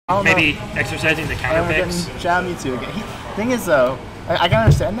maybe exercising the counter picks. Shadow Mewtwo again. Thing is though, I can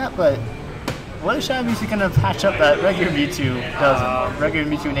understand that, but what is Shadow Mewtwo gonna patch up that regular Mewtwo doesn't? Regular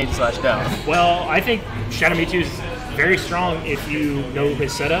Mewtwo and H/down. Well, I think Shadow Mewtwo is very strong if you know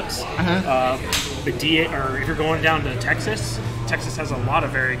his setups. But if you're going down to Texas has a lot of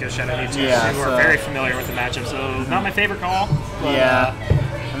very good Shadow Mewtwo who are very familiar with the matchup. So not my favorite call. But,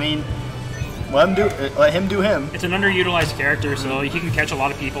 I mean, let him do him. It's an underutilized character, so he can catch a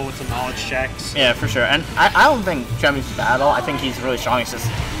lot of people with some knowledge checks. Yeah, for sure. And I don't think Shadow Mewtwo's bad at all. I think he's really strong. He's just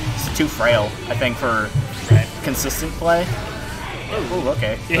too frail, I think, for consistent play. Oh,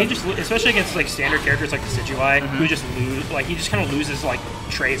 okay. Yeah, he just, especially against like standard characters like Decidueye, who just lose, like he just kind of loses like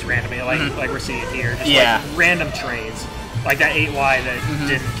trades randomly, like we're seeing here, just like random trades, like that 8Y that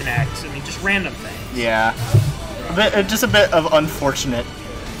didn't connect. I mean, just random things. Yeah, just a bit of unfortunate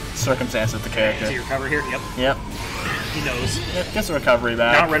circumstance with the character. Is he recover here? Yep. Yep. He knows. Yep, gets a recovery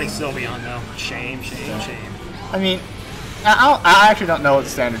back. Not running Sylveon though. Shame. I mean, I actually don't know what the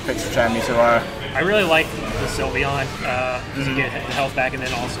standard picks for Shadow Mewtwo are. I really like the Sylveon because you get the health back and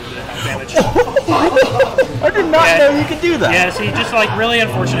then also the health damage. I did not know you could do that. Yeah, see, just like really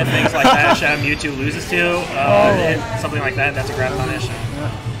unfortunate things like that Shadow Mewtwo loses to, and something like that, that's a grab punish.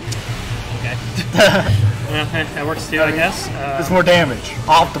 Okay. That works too, I guess. It's more damage.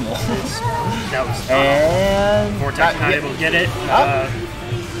 Optimal. That was and Vortex not able to get it.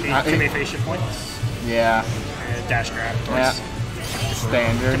 Too many face shift points. Yeah. And dash grab, of course.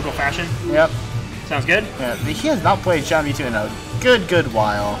 Standard. Typical fashion. Yep. Sounds good. Yeah, he has not played Shadow Mewtwo in a good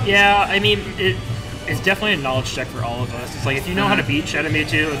while. Yeah, I mean, it's definitely a knowledge check for all of us. It's like if you know how to beat Shadow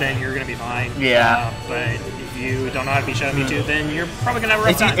Mewtwo, then you're gonna be fine. Yeah. But if you don't know how to beat Shadow Mewtwo, then you're probably gonna have a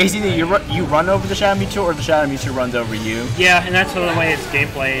rough time. It's either you run over the Shadow Mewtwo or the Shadow Mewtwo runs over you. Yeah, and that's the way its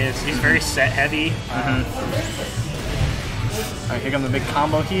gameplay is. He's very set heavy. Alright, here comes the big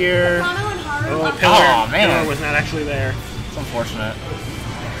combo here. Oh, man. Pillar was not actually there. It's unfortunate.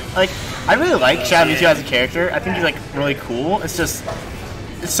 Like, I really like Shadow Mewtwo as a character. I think he's like really cool. It's just,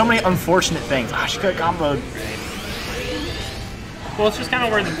 it's so many unfortunate things. Ah, she could have comboed. Well, it's just kind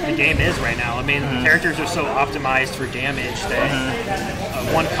of where the game is right now. I mean, characters are so optimized for damage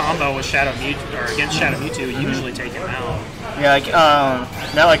that one combo with Shadow Mewtwo or against Shadow Mewtwo usually take him out. Yeah, like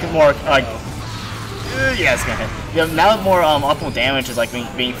now like more like yeah, it's gonna hit. Yeah, now that more optimal damage is like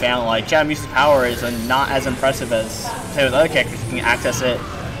being found. Like Shadow Mewtwo's power is not as impressive as say with other characters. You can access it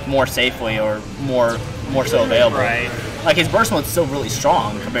more safely or more so available. Right. Like his burst mode's still really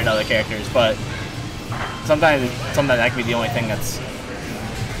strong compared to other characters, but sometimes that could be the only thing that's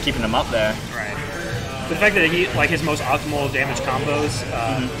keeping him up there. Right. The fact that he like his most optimal damage combos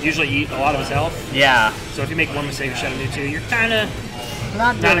usually eat a lot of his health. Yeah. So if you make one mistake with Shadow Mewtwo, you're kind of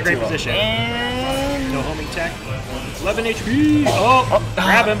not in a great position. And no homing tech. 11 HP. Oh,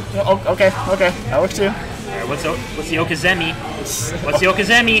 grab him. Okay, that works too. Alright, what's the Okazemi? What's the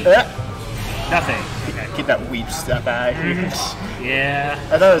Okazemi? Nothing. Okay. Keep that weep step back. Yeah.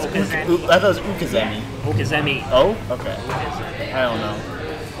 I thought it was Ukazemi. Okazemi. Oh? Okay. I don't know.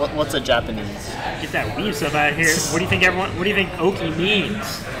 What's a Japanese? Get that weep stuff out of here. What do you think Oki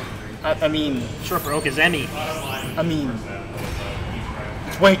means? I mean... Short for Okazemi. I mean...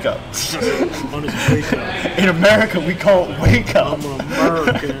 It's wake up. What is wake up? In America, we call it wake up. I'm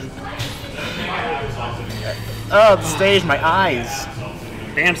American. Oh, the stage, my eyes.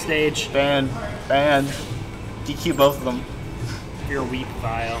 Ban stage. Ban. DQ both of them. You're a weep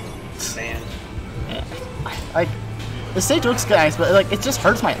vial. Ban. Yeah. The stage looks nice, but like it just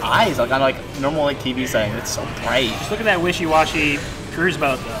hurts my eyes. Like on like normal like TV setting, it's so bright. Just look at that wishy-washy cruise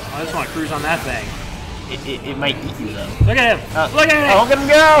boat though. I just want to cruise on that thing. It might eat you though. Look at him! Look at him! Oh, look at him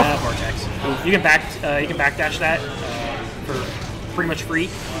go! Vortex. You can backdash that for pretty much free.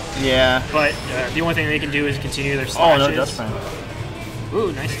 Yeah. But the only thing they can do is continue their slashes. Oh no, just fine.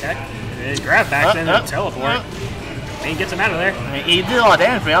 Ooh, nice tech. And then grab back, then teleport. And he gets him out of there. I mean, he did a lot of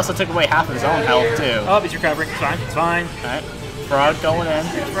damage, but he also took away half of his own health too. Oh, he's recovering. It's fine. It's fine. Alright. Frog going in.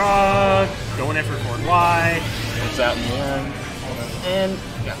 Frog going in for forward Y. What's out in the end? And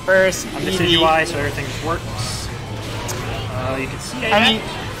got first. I'm Decidueye, so everything works. You can see. I mean,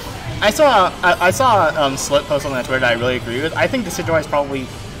 I saw Slip post on that Twitter that I really agree with. I think Decidueye is probably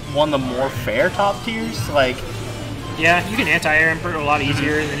one of the more fair top tiers. Like, yeah, you can anti-air him a lot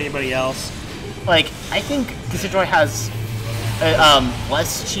easier than anybody else. Like, I think Decidueye has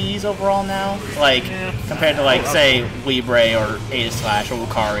less cheese overall now, like compared to like say Libre or Ada Slash or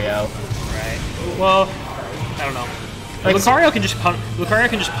Lucario. Right. Well, I don't know. Like, Lucario can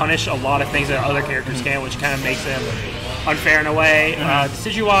just punish a lot of things that other characters can, which kind of makes him unfair in a way.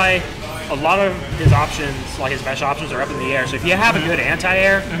 Decidueye, a lot of his options, like his best options, are up in the air. So if you have a good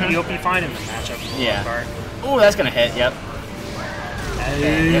anti-air, you'll be fine in the matchup. Yeah. Oh, that's gonna hit. Yep.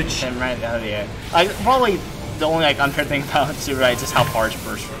 Yep, him right out of the air. Probably the only unfair thing about Decidueye is just how far his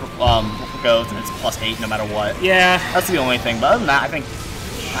burst goes, and it's +8 no matter what. Yeah. That's the only thing. But other than that, I think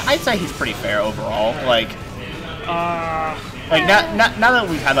I'd say he's pretty fair overall. Now that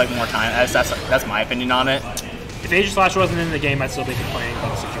we've had more time, that's my opinion on it. If Aegislash wasn't in the game, I'd still be complaining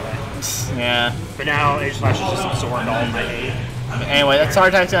about Decidueye. Yeah. But now Aegislash has just absorbed all of my hate. But anyway, that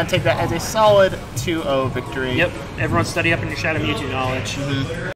SorryTag's gonna take that as a solid 2-0 victory. Yep. Everyone study up in your Shadow Mewtwo knowledge.